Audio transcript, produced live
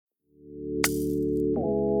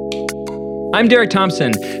I'm Derek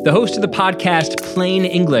Thompson, the host of the podcast Plain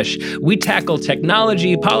English. We tackle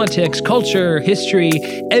technology, politics, culture, history,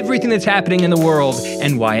 everything that's happening in the world,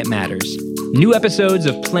 and why it matters. New episodes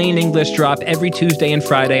of Plain English drop every Tuesday and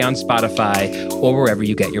Friday on Spotify or wherever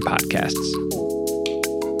you get your podcasts.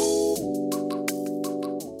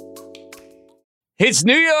 It's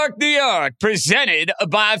New York, New York, presented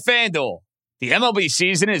by FanDuel. The MLB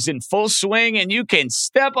season is in full swing, and you can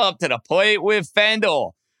step up to the plate with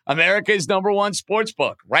FanDuel, America's #1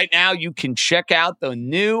 sportsbook. Right now, you can check out the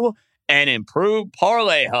new and improved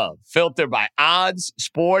Parlay Hub, filtered by odds,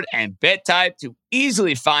 sport, and bet type to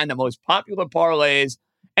easily find the most popular parlays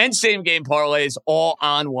and same-game parlays all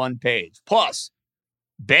on one page. Plus,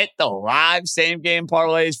 bet the live same-game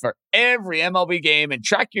parlays for every MLB game and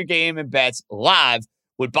track your game and bets live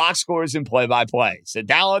with box scores and play-by-play. So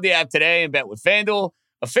download the app today and bet with FanDuel,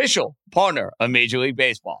 official partner of Major League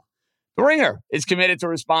Baseball. The Ringer is committed to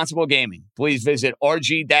responsible gaming. Please visit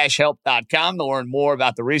rg-help.com to learn more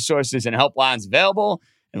about the resources and helplines available,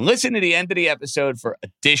 and listen to the end of the episode for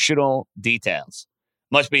additional details.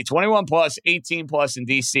 Must be 21 plus, 18 plus in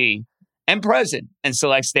D.C., and present in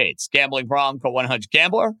select states. Gambling problem? Call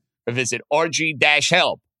 1-800-GAMBLER or visit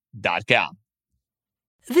rg-help.com.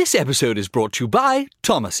 This episode is brought to you by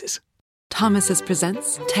Thomas's. Thomas's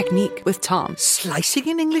presents Technique with Tom. Slicing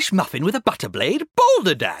an English muffin with a butter blade?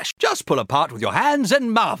 Boulder Dash! Just pull apart with your hands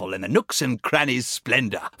and marvel in the nooks and crannies'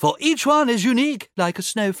 splendor. For each one is unique, like a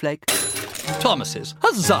snowflake. Thomas's.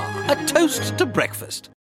 Huzzah! A toast to breakfast.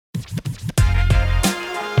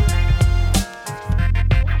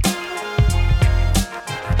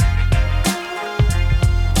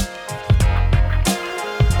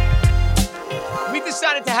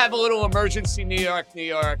 Decided to have a little emergency New York,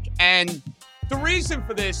 and the reason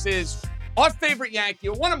for this is our favorite Yankee,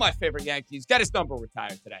 or one of my favorite Yankees, got his number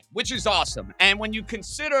retired today, which is awesome. And when you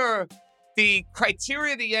consider the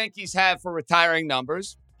criteria the Yankees have for retiring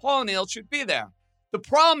numbers, Paul O'Neill should be there. The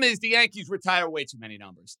problem is the Yankees retire way too many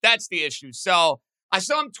numbers. That's the issue. So I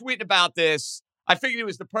saw him tweeting about this. I figured he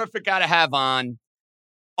was the perfect guy to have on.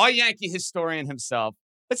 Our Yankee historian himself.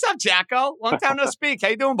 What's up, Jacko? Long time no speak. How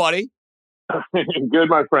you doing, buddy? Good,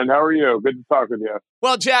 my friend. How are you? Good to talk with you.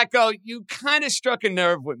 Well, Jacko, you kind of struck a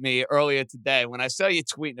nerve with me earlier today when I saw you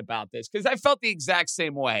tweeting about this, because I felt the exact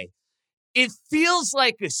same way. It feels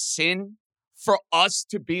like a sin for us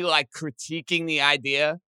to be like critiquing the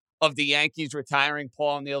idea of the Yankees retiring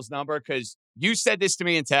Paul O'Neill's number, because you said this to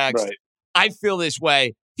me in text. Right. I feel this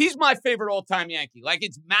way. He's my favorite all-time Yankee. Like,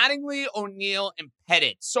 it's Mattingly, O'Neill, and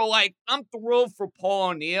Pettit. So, like, I'm thrilled for Paul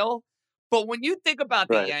O'Neill. But when you think about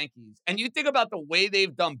the Yankees and you think about the way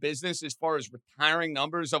they've done business as far as retiring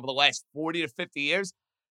numbers over the last 40 to 50 years,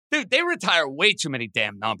 dude, they retire way too many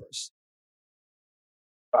damn numbers.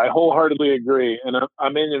 I wholeheartedly agree. And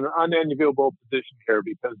I'm in an unenviable position here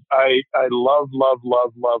because I love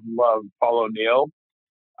Paul O'Neill.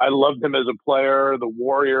 I loved him as a player, the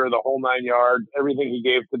warrior, the whole nine yards, everything he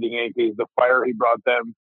gave to the Yankees, the fire he brought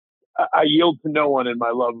them. I yield to no one in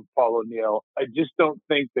my love of Paul O'Neill. I just don't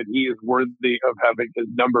think that he is worthy of having his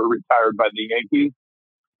number retired by the Yankees,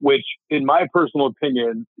 which, in my personal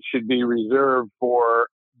opinion, should be reserved for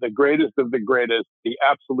the greatest of the greatest, the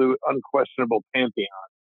absolute unquestionable pantheon.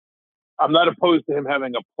 I'm not opposed to him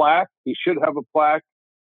having a plaque. He should have a plaque,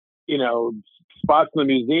 spots in the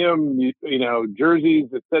museum, jerseys,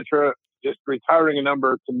 etc. Just retiring a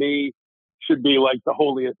number, to me, should be like the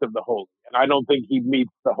holiest of the holy. And I don't think he meets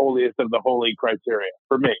the holiest of the holy criteria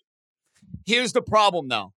for me. Here's the problem,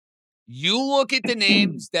 though. You look at the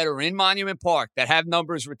names that are in Monument Park that have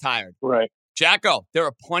numbers retired. Right. Jacko, there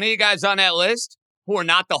are plenty of guys on that list who are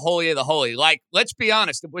not the holy of the holy. Like, let's be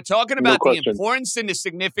honest. If we're talking about the importance and the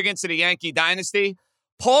significance of the Yankee dynasty,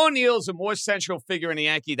 Paul O'Neill is a more central figure in the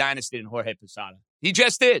Yankee dynasty than Jorge Posada. He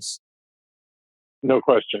just is. No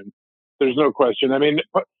question. There's no question. I mean,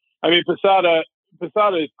 Posada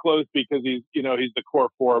is close because he's the core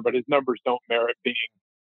four, but his numbers don't merit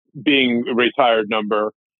being a retired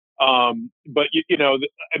number. But like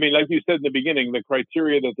you said in the beginning, the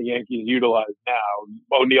criteria that the Yankees utilize now,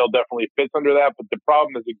 O'Neill definitely fits under that. But the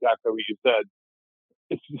problem is exactly what you said.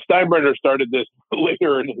 Steinbrenner started this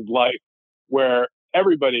later in his life, where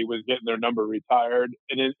everybody was getting their number retired.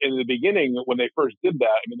 And in the beginning, when they first did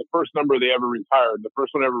that, the first number they ever retired, the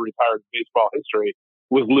first one ever retired in baseball history,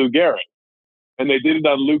 was Lou Gehrig. And they did it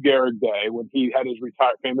on Lou Gehrig Day when he had his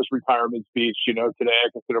famous retirement speech. Today I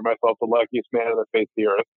consider myself the luckiest man on the face of the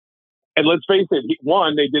earth. And let's face it,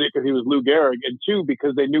 one, they did it because he was Lou Gehrig, and two,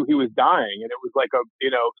 because they knew he was dying, and it was like a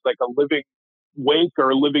living wake or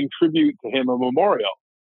a living tribute to him, a memorial.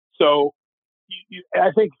 So,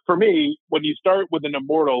 I think for me, when you start with an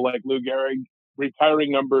immortal like Lou Gehrig,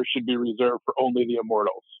 retiring numbers should be reserved for only the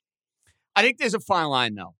immortals. I think there's a fine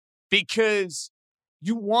line, though, because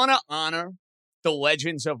you want to honor the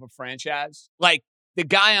legends of a franchise. Like the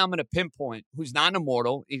guy I'm going to pinpoint who's not an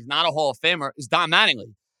immortal, he's not a Hall of Famer, is Don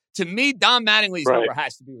Mattingly. To me, Don Mattingly's number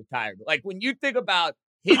has to be retired. Like when you think about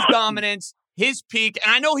his dominance, his peak,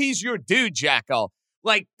 and I know he's your dude, Jacko.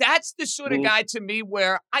 Like that's the sort of guy to me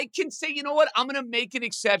where I can say, you know what, I'm going to make an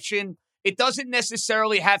exception. It doesn't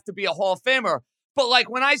necessarily have to be a Hall of Famer. But like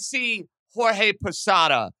when I see Jorge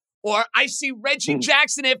Posada or I see Reggie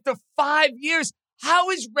Jackson after 5 years, how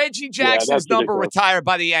is Reggie Jackson's number retired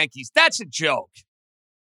by the Yankees? That's a joke.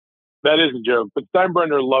 That is a joke. But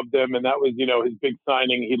Steinbrenner loved him, and that was, his big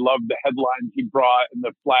signing. He loved the headlines he brought and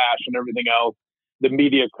the flash and everything else, the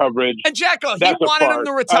media coverage. And Jacko, he wanted him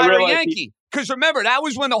to retire a Yankee. Because remember, that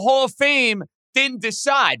was when the Hall of Fame didn't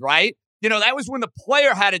decide, right? That was when the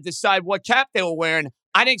player had to decide what cap they were wearing.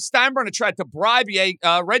 I think Steinbrenner tried to bribe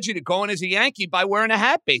Reggie to go in as a Yankee by wearing a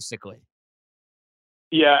hat, basically.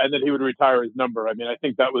 Yeah, and then he would retire his number. I mean, I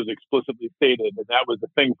think that was explicitly stated, and that was the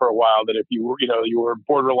thing for a while, that if you were, you were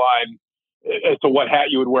borderline as to what hat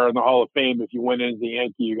you would wear in the Hall of Fame, if you went in as a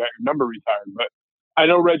Yankee, you got your number retired. But I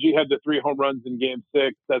know Reggie had the 3 home runs in Game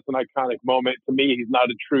 6. That's an iconic moment. To me, he's not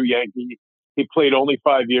a true Yankee. He played only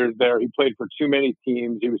 5 years there. He played for too many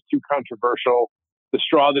teams. He was too controversial. The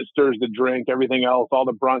straw that stirs the drink, everything else, all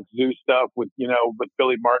the Bronx Zoo stuff with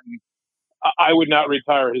Billy Martin. I would not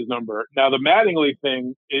retire his number. Now, the Mattingly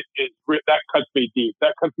thing, that cuts me deep.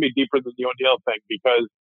 That cuts me deeper than the O'Neill thing, because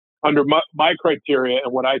under my criteria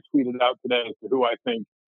and what I tweeted out today as to who I think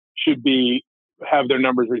should have their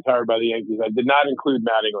numbers retired by the Yankees, I did not include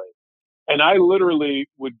Mattingly. And I literally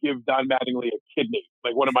would give Don Mattingly a kidney,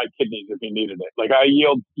 like one of my kidneys if he needed it. Like I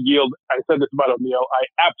yield. I said this about O'Neill.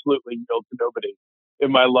 I absolutely yield to nobody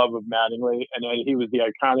in my love of Mattingly. And then he was the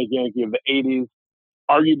iconic Yankee of the 80s,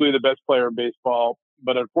 arguably the best player in baseball.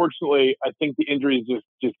 But unfortunately, I think the injuries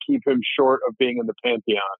just keep him short of being in the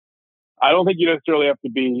Pantheon. I don't think you necessarily have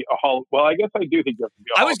to be a Hall. Well, I guess I do think you have to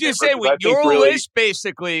be a Hall. I was going to say, with your list,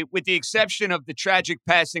 basically, with the exception of the tragic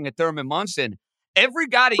passing of Thurman Munson, every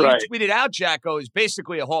guy that you tweeted out, Jacko, is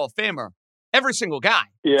basically a Hall of Famer. Every single guy.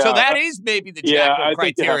 Yeah. So that is maybe the Jacko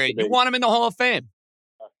criteria. You want him in the Hall of Fame.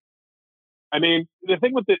 I mean, the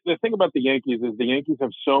thing about the Yankees is the Yankees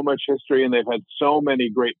have so much history and they've had so many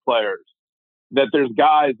great players that there's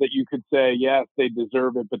guys that you could say, yes, they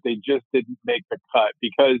deserve it, but they just didn't make the cut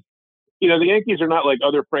because, the Yankees are not like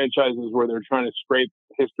other franchises where they're trying to scrape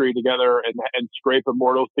history together and scrape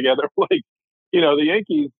immortals together. Like, the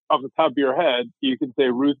Yankees, off the top of your head, you can say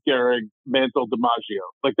Ruth Gehrig, Mantle, DiMaggio.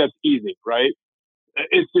 Like, that's easy, right?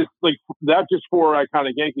 It's just like not just 4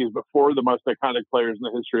 iconic Yankees, but 4 of the most iconic players in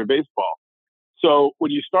the history of baseball. So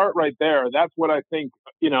when you start right there, that's what I think,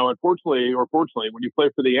 unfortunately or fortunately, when you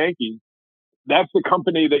play for the Yankees, that's the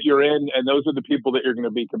company that you're in, and those are the people that you're going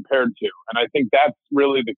to be compared to. And I think that's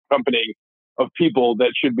really the company of people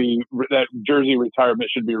that jersey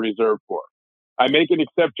retirement should be reserved for. I make an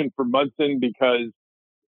exception for Munson because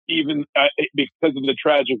because of the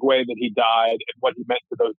tragic way that he died and what he meant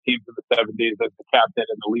to those teams in the 70s as the captain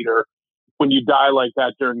and the leader. When you die like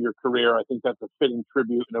that during your career, I think that's a fitting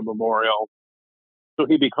tribute and a memorial. So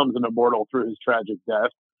he becomes an immortal through his tragic death.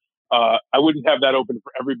 I wouldn't have that open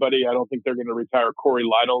for everybody. I don't think they're going to retire Corey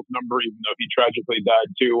Lidle's number, even though he tragically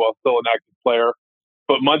died too while still an active player.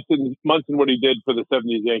 But Munson, what he did for the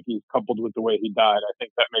 70s Yankees, coupled with the way he died, I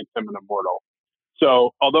think that makes him an immortal.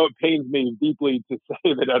 So although it pains me deeply to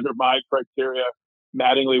say that under my criteria,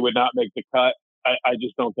 Mattingly would not make the cut, I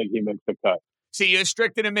just don't think he makes the cut. See, you're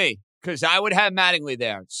stricter than me because I would have Mattingly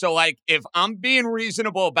there. So, if I'm being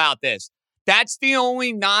reasonable about this, that's the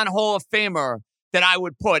only non-Hall of Famer that I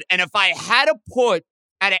would put. And if I had to put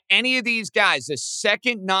out of any of these guys a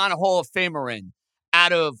second non-Hall of Famer in,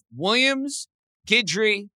 out of Williams,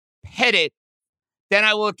 Guidry, Pettit, then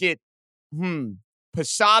I look at,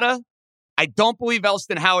 Posada. I don't believe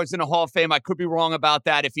Elston Howard's in the Hall of Fame. I could be wrong about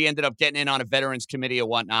that if he ended up getting in on a Veterans Committee or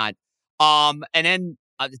whatnot. And then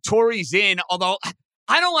Torrey's in, although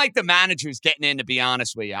I don't like the managers getting in, to be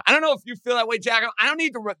honest with you. I don't know if you feel that way, Jack. I don't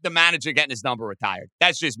need the manager getting his number retired.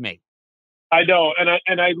 That's just me. I don't.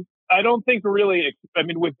 And I don't think really, I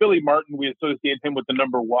mean, with Billy Martin, we associate him with the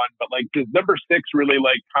number 1, but does number 6 really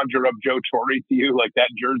conjure up Joe Torre to you? Like that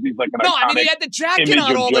jersey's like an iconic. No, I mean, he had the jacket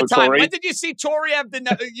on all the time. Torre. When did you see Torre have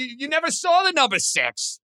you never saw the number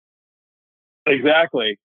 6.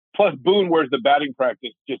 Exactly. Plus, Boone wears the batting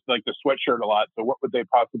practice, just like the sweatshirt a lot. So what would they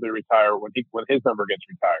possibly retire when his number gets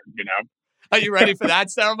retired, Are you ready for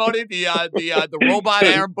that ceremony? The robot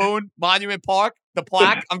Aaron Boone Monument Park, the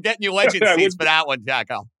plaque. I'm getting you legend seats for that one,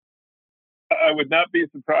 Jacko. I would not be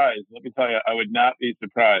surprised. Let me tell you, I would not be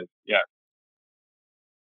surprised. Yeah.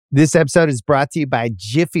 This episode is brought to you by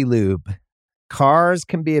Jiffy Lube. Cars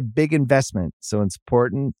can be a big investment, so it's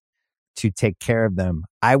important to take care of them.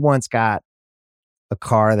 I once got a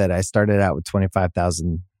car that I started out with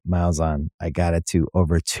 25,000 miles on. I got it to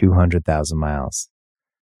over 200,000 miles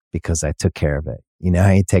because I took care of it. You know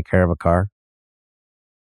how you take care of a car?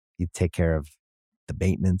 You take care of the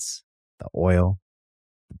maintenance, the oil,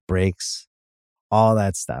 the brakes, all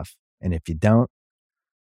that stuff. And if you don't,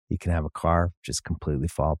 you can have a car just completely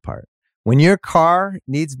fall apart. When your car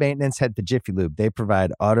needs maintenance, head to Jiffy Lube. They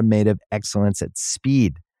provide automotive excellence at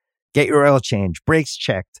speed. Get your oil change, brakes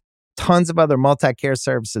checked, tons of other multi-care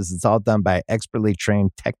services. It's all done by expertly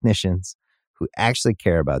trained technicians who actually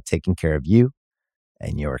care about taking care of you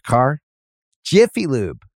and your car. Jiffy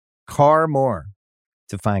Lube, car more.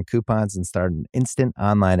 To find coupons and start an instant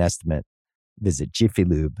online estimate, visit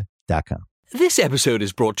jiffylube.com. This episode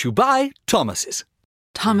is brought to you by Thomas's.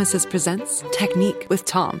 Thomas's presents Technique with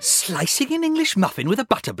Tom. Slicing an English muffin with a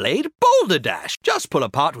butter blade? Boulder Dash! Just pull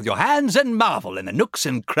apart with your hands and marvel in the nooks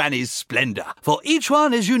and crannies' splendor. For each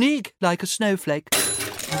one is unique, like a snowflake.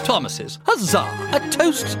 Thomas's, huzzah! A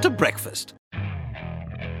toast to breakfast.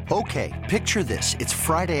 Okay, picture this. It's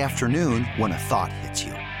Friday afternoon when a thought hits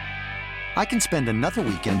you. I can spend another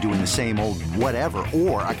weekend doing the same old whatever,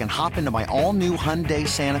 or I can hop into my all-new Hyundai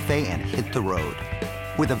Santa Fe and hit the road.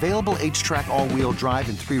 With available H-Track all-wheel drive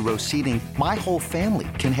and 3-row seating, my whole family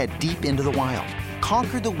can head deep into the wild.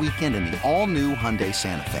 Conquer the weekend in the all-new Hyundai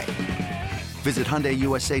Santa Fe. Visit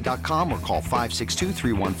HyundaiUSA.com or call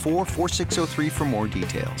 562-314-4603 for more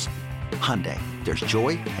details. Hyundai, there's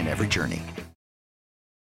joy in every journey.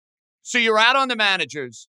 So you're out on the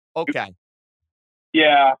managers. Okay.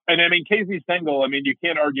 Yeah, and I mean Casey Stengel. I mean, you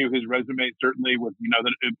can't argue his resume certainly with the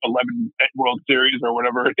 11 World Series or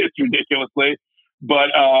whatever it is ridiculously, but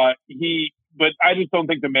I just don't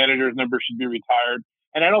think the manager's number should be retired,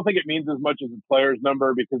 and I don't think it means as much as the player's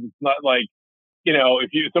number because it's not like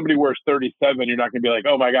if somebody wears 37, you're not going to be like,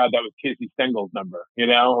 oh my God, that was Casey Stengel's number.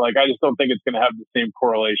 Like I just don't think it's going to have the same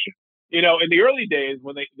correlation. In the early days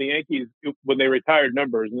when the Yankees when they retired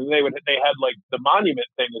numbers, and they had like the monument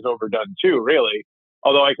thing is overdone too, really.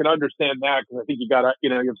 Although I can understand that because I think you have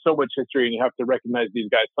so much history and you have to recognize these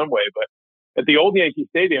guys some way. But at the old Yankee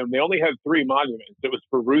Stadium, they only had 3 monuments. It was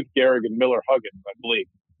for Ruth, Gehrig, and Miller Huggins, I believe.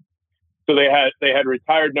 So they had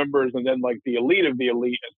retired numbers, and then like the elite of the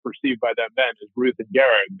elite, as perceived by them then, is Ruth and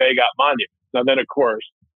Gehrig. They got monuments. Now then, of course,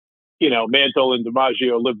 Mantle and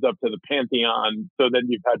DiMaggio lived up to the pantheon. So then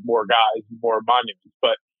you've had more guys, more monuments.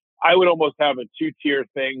 But I would almost have a 2-tier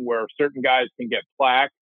thing where certain guys can get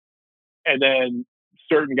plaques, and then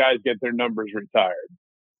certain guys get their numbers retired.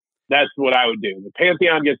 That's what I would do. The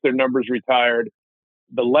Pantheon gets their numbers retired.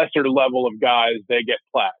 The lesser level of guys, they get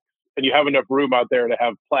plaques. And you have enough room out there to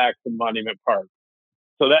have plaques in Monument Park.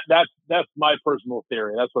 So that's my personal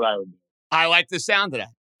theory. That's what I would do. I like the sound of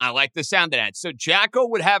that. So Jacko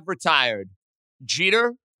would have retired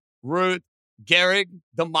Jeter, Ruth, Gehrig,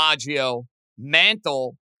 DiMaggio,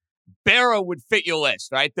 Mantle. Berra would fit your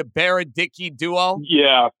list, right? The Berra-Dickey duo?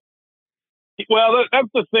 Yeah. Well,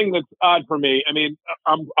 that's the thing that's odd for me. I mean,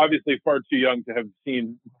 I'm obviously far too young to have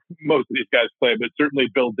seen most of these guys play, but certainly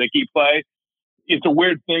Bill Dickey play. It's a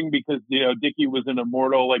weird thing because, Dickey was an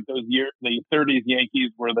immortal, like those years, the 30s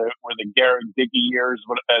Yankees were the Gehrig-Dickey years,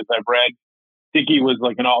 as I've read. Dickey was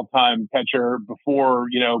like an all-time catcher before,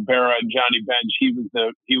 Berra and Johnny Bench. He was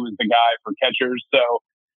the guy for catchers. So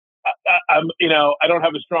I don't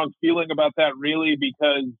have a strong feeling about that really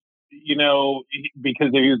because he was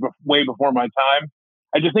way before my time.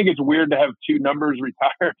 I just think it's weird to have 2 numbers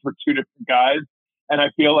retired for 2 different guys. And I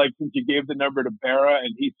feel like since you gave the number to Berra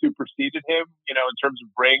and he superseded him, in terms of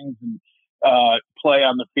rings and play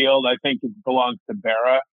on the field, I think it belongs to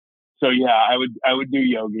Berra. So yeah, I would do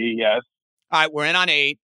Yogi. Yes. All right, we're in on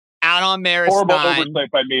 8. Out on Maris 9. Horrible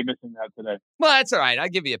oversight by me missing that today. Well, that's all right. I'll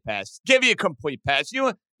give you a pass. Give you a complete pass.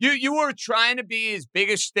 You were trying to be as big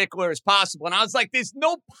a stickler as possible. And I was like, there's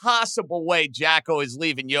no possible way Jacko is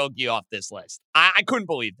leaving Yogi off this list. I couldn't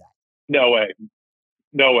believe that. No way.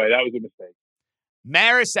 That was a mistake.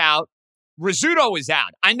 Maris out. Rizzuto is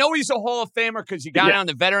out. I know he's a Hall of Famer because he got it on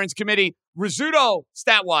the Veterans Committee. Rizzuto,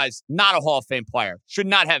 stat-wise, not a Hall of Fame player. Should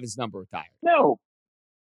not have his number retired. No.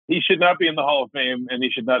 He should not be in the Hall of Fame, and he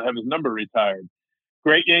should not have his number retired.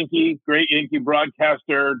 Great Yankee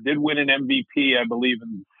broadcaster, did win an MVP, I believe,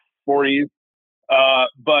 in the 40s.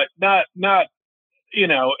 But not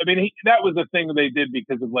that was the thing that they did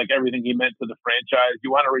because of like everything he meant to the franchise.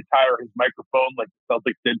 You want to retire his microphone like the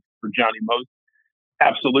Celtics did for Johnny Most?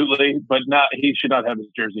 Absolutely, but he should not have his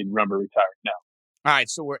jersey number retired now. All right,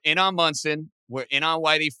 so we're in on Munson. We're in on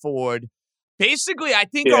Whitey Ford. Basically, I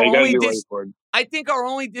think I think our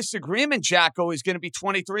only disagreement, Jacko, is going to be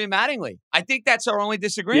 23 Mattingly. I think that's our only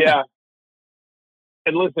disagreement. Yeah.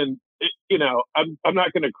 And listen, I'm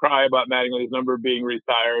not going to cry about Mattingly's number being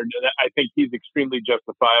retired. I think he's extremely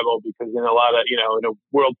justifiable because in a lot of, in a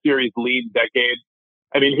World Series lead decade,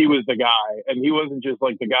 I mean, he was the guy, and he wasn't just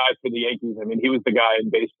like the guy for the Yankees. I mean, he was the guy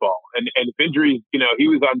in baseball. And if injuries, he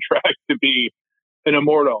was on track to be an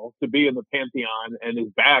immortal, to be in the pantheon, and his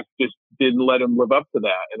back just didn't let him live up to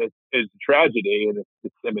that. And it's a tragedy, and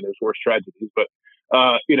there's worse tragedies, but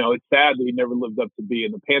it's sad that he never lived up to be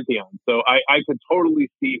in the pantheon. So I could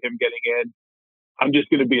totally see him getting in. I'm just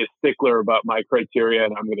going to be a stickler about my criteria,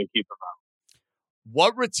 and I'm going to keep him out.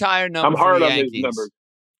 What retired number? I'm hard for the on Yankees? his numbers.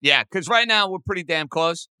 Yeah, because right now we're pretty damn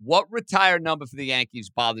close. What retired number for the Yankees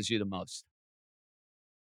bothers you the most?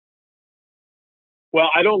 Well,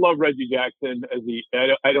 I don't love Reggie Jackson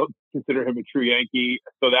I don't consider him a true Yankee,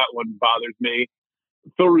 so that one bothers me.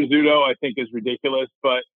 Phil Rizzuto, I think, is ridiculous,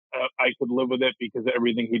 but I could live with it because of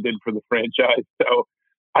everything he did for the franchise. So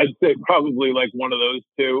I'd say probably like one of those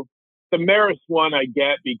two. The Maris one I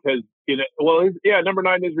get because, number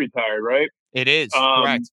 9 is retired, right? It is,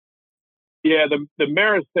 correct. Yeah, the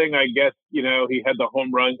Maris thing, I guess, he had the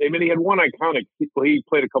home runs. I mean, he had one iconic, he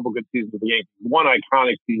played a couple good seasons with the Yankees, one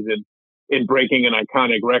iconic season in breaking an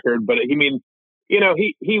iconic record. But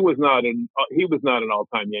he was not an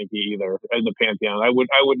all-time Yankee either in the pantheon. I wouldn't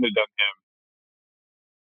have done him.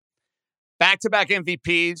 Back-to-back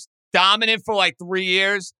MVPs, dominant for like 3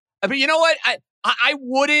 years. I mean, you know what? I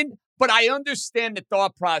wouldn't, but I understand the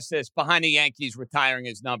thought process behind the Yankees retiring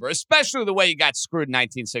his number, especially the way he got screwed in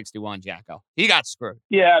 1961, Jacko. He got screwed.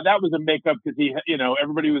 Yeah, that was a makeup because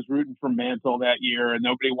everybody was rooting for Mantle that year, and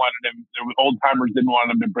nobody wanted him. Old timers didn't want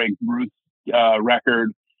him to break Ruth's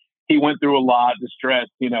record. He went through a lot of stress.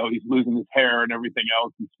 He's losing his hair and everything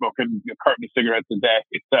else, and smoking a carton of cigarettes a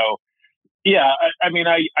day. So, yeah, I mean,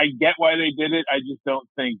 I get why they did it. I just don't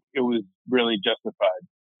think it was really justified.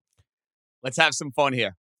 Let's have some fun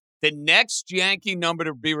here. The next Yankee number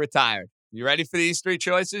to be retired. You ready for these 3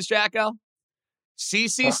 choices, Jacko?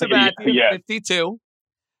 CC Sabathia, 52.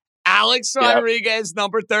 Alex Rodriguez,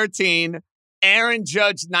 number 13. Aaron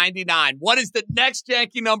Judge, 99. What is the next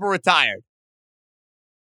Yankee number retired?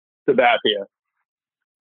 Sabathia.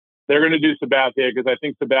 They're going to do Sabathia because I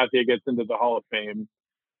think Sabathia gets into the Hall of Fame.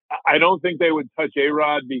 I don't think they would touch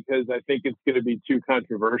A-Rod because I think it's going to be too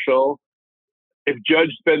controversial. If Judge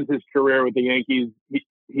spends his career with the Yankees,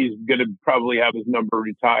 he's going to probably have his number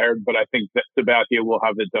retired, but I think that Sabathia will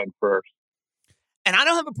have it done first. And I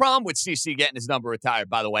don't have a problem with CC getting his number retired,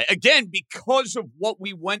 by the way. Again, because of what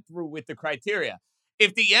we went through with the criteria.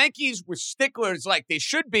 If the Yankees were sticklers like they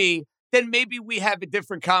should be, then maybe we have a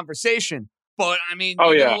different conversation. But, I mean,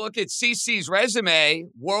 look at CC's resume,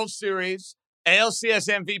 World Series, ALCS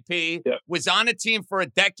MVP, was on a team for a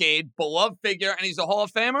decade, beloved figure, and he's a Hall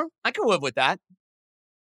of Famer. I can live with that.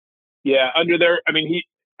 Yeah,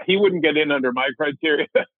 he wouldn't get in under my criteria,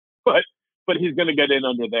 but he's going to get in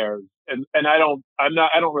under theirs. And I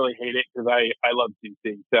don't really hate it because I love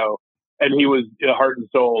CC. So, and he was the heart and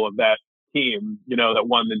soul of that team, that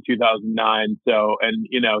won in 2009. So, and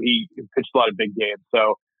he pitched a lot of big games.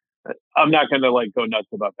 So I'm not going to go nuts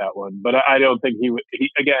about that one, but I don't think he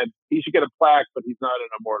should get a plaque, but he's not an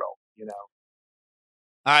immortal,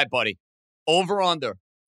 All right, buddy. Over under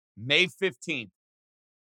May 15th.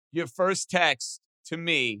 Your first text to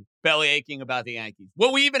me, belly aching about the Yankees.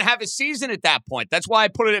 Will we even have a season at that point? That's why I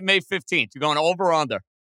put it at May 15th. You're going over or under?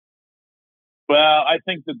 Well, I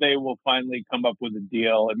think that they will finally come up with a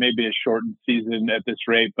deal. It may be a shortened season at this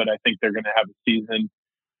rate, but I think they're going to have a season.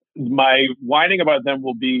 My whining about them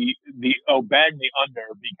will be bang the under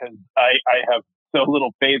because I have so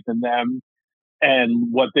little faith in them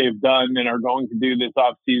and what they've done and are going to do this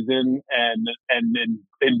offseason and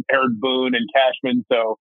in Aaron Boone and Cashman.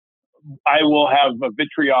 So I will have a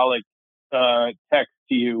vitriolic text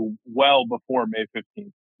to you well before May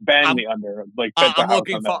 15th. Bang the under.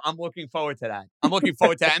 I'm looking forward to that. I'm looking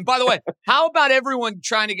forward to that. And by the way, how about everyone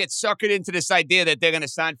trying to get suckered into this idea that they're going to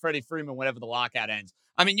sign Freddie Freeman whenever the lockout ends?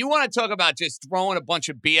 I mean, you want to talk about just throwing a bunch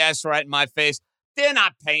of BS right in my face? They're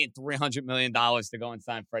not paying $300 million to go and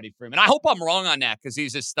sign Freddie Freeman. I hope I'm wrong on that because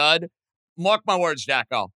he's a stud. Mark my words,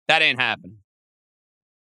 Jacko. That ain't happening.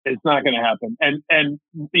 It's not going to happen. And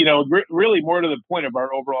really more to the point of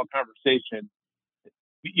our overall conversation,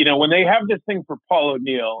 when they have this thing for Paul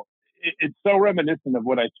O'Neill, it's so reminiscent of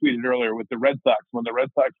what I tweeted earlier with the Red Sox, when the Red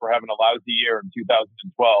Sox were having a lousy year in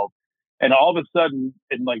 2012. And all of a sudden,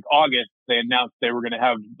 in like August, they announced they were going to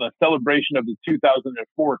have the celebration of the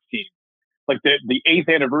 2004 team, like the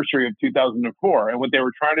 8th anniversary of 2004. And what they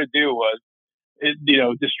were trying to do was,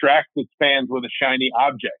 distract its fans with a shiny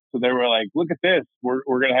object. So they were like, look at this. We're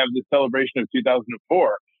going to have the celebration of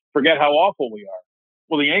 2004. Forget how awful we are.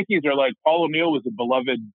 Well, the Yankees are like, Paul O'Neill was a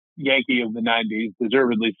beloved Yankee of the 90s,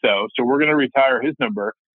 deservedly so. So we're going to retire his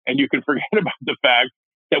number. And you can forget about the fact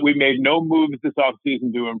that we made no moves this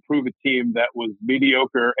offseason to improve a team that was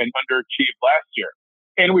mediocre and underachieved last year.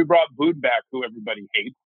 And we brought Boone back, who everybody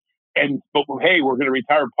hates. But hey, we're going to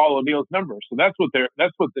retire Paul O'Neill's number. So that's what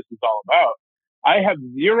this is all about. I have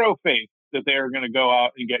zero faith that they are going to go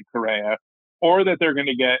out and get Correa, or that they're going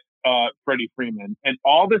to get Freddie Freeman. And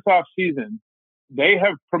all this offseason, they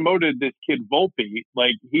have promoted this kid Volpe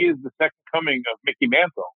like he is the second coming of Mickey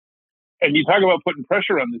Mantle. And you talk about putting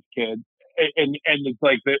pressure on this kid, and it's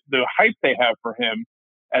like the hype they have for him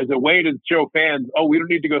as a way to show fans, oh, we don't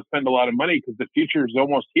need to go spend a lot of money because the future is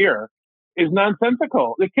almost here, is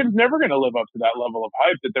nonsensical. The kid's never going to live up to that level of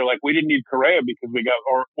hype that they're like, we didn't need Correa because we got,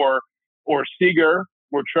 or Seager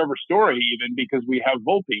or Trevor Story even because we have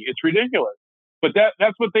Volpe. It's ridiculous. But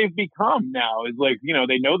that's what they've become now, is like,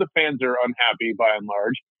 they know the fans are unhappy by and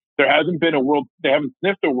large. They haven't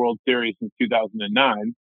sniffed a World Series since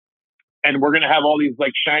 2009. And we're going to have all these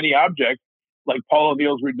like shiny objects, like Paul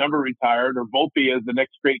O'Neill's number retired, or Volpe as the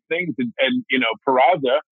next great thing, and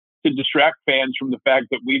Peraza, to distract fans from the fact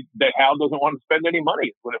that Hal doesn't want to spend any money,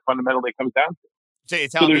 is what it fundamentally comes down to. So you're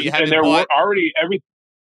telling me you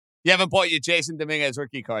haven't bought your Jason Dominguez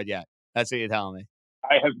rookie card yet? That's what you're telling me.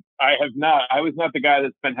 I have not. I was not the guy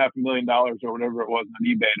that spent $500,000 or whatever it was on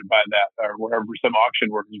eBay to buy that, or wherever some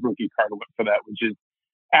auction where his rookie card went for that, which is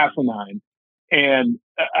asinine. And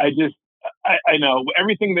I know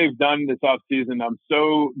everything they've done this offseason, I'm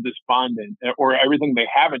so despondent, or everything they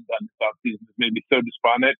haven't done this offseason has made me so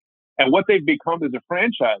despondent. And what they've become as a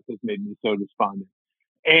franchise has made me so despondent.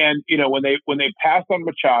 And, when they passed on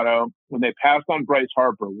Machado, when they passed on Bryce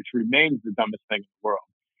Harper, which remains the dumbest thing in the world,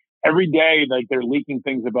 every day, like, they're leaking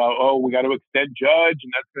things about, oh, we got to extend Judge,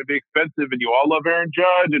 and that's going to be expensive, and you all love Aaron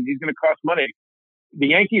Judge, and he's going to cost money.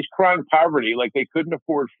 The Yankees crying poverty, like they couldn't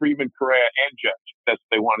afford Freeman, Correa, and Judge. That's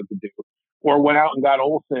what they wanted to do. Or went out and got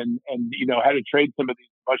Olsen and, had to trade some of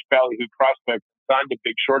these much ballyhooed prospects, signed a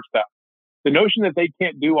big shortstop. The notion that they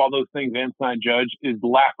can't do all those things and sign Judge is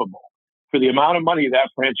laughable. For the amount of money that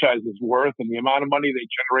franchise is worth and the amount of money they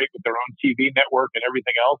generate with their own TV network and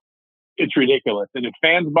everything else, it's ridiculous. And if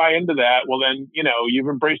fans buy into that, well, then, you've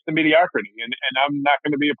embraced the mediocrity, and I'm not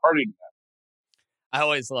going to be a party to that. I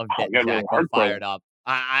always love getting Jack fired up.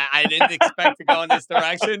 I didn't expect to go in this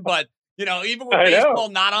direction, but, even with baseball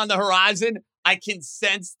not on the horizon, I can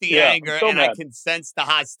sense the anger and I can sense the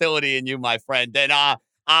hostility in you, my friend. And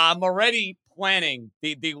I'm already planning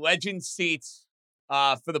the legend seats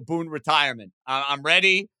for the Boone retirement. I'm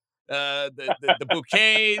ready. The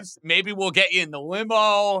bouquets. Maybe we'll get you in the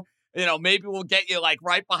limo. Maybe we'll get you like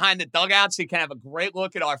right behind the dugout so you can have a great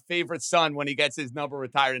look at our favorite son when he gets his number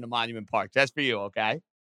retired in the Monument Park. Just for you, okay?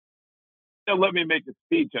 Let me make a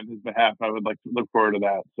speech on his behalf. I would like to look forward to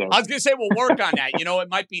that. So I was going to say we'll work on that. It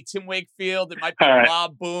might be Tim Wakefield. It might be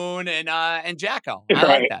Bob Boone and Jacko. I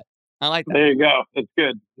like that. There you go. It's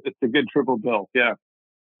good. It's a good triple bill. Yeah.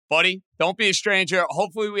 Buddy, don't be a stranger.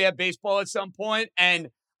 Hopefully we have baseball at some point. And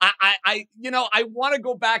I want to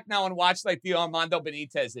go back now and watch like the Armando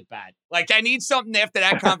Benitez at bat. Like I need something after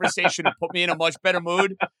that conversation to put me in a much better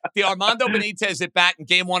mood. The Armando Benitez at bat in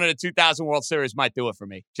Game 1 of the 2000 World Series might do it for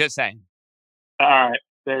me. Just saying. All right.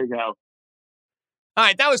 There you go. All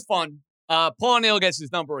right. That was fun. Paul O'Neill gets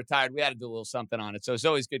his number retired. We had to do a little something on it. So it's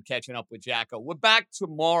always good catching up with Jacko. We're back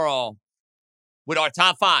tomorrow with our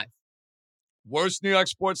top 5 worst New York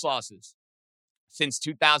sports losses since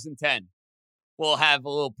 2010. We'll have a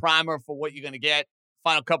little primer for what you're going to get.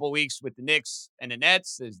 Final couple of weeks with the Knicks and the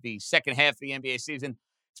Nets as the second half of the NBA season.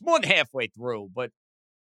 It's more than halfway through, but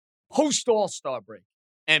post All-Star break,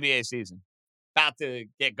 NBA season, about to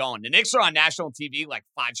get going. The Knicks are on national TV like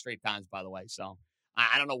 5 straight times, by the way. So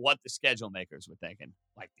I don't know what the schedule makers were thinking.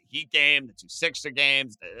 Like the Heat game, the 2 Sixer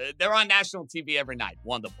games. They're on national TV every night.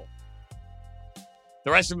 Wonderful. The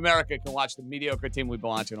rest of America can watch the mediocre team we've been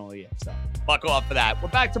watching all year. So buckle up for that. We're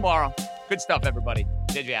back tomorrow. Good stuff, everybody.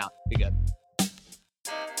 Did you out. Be good.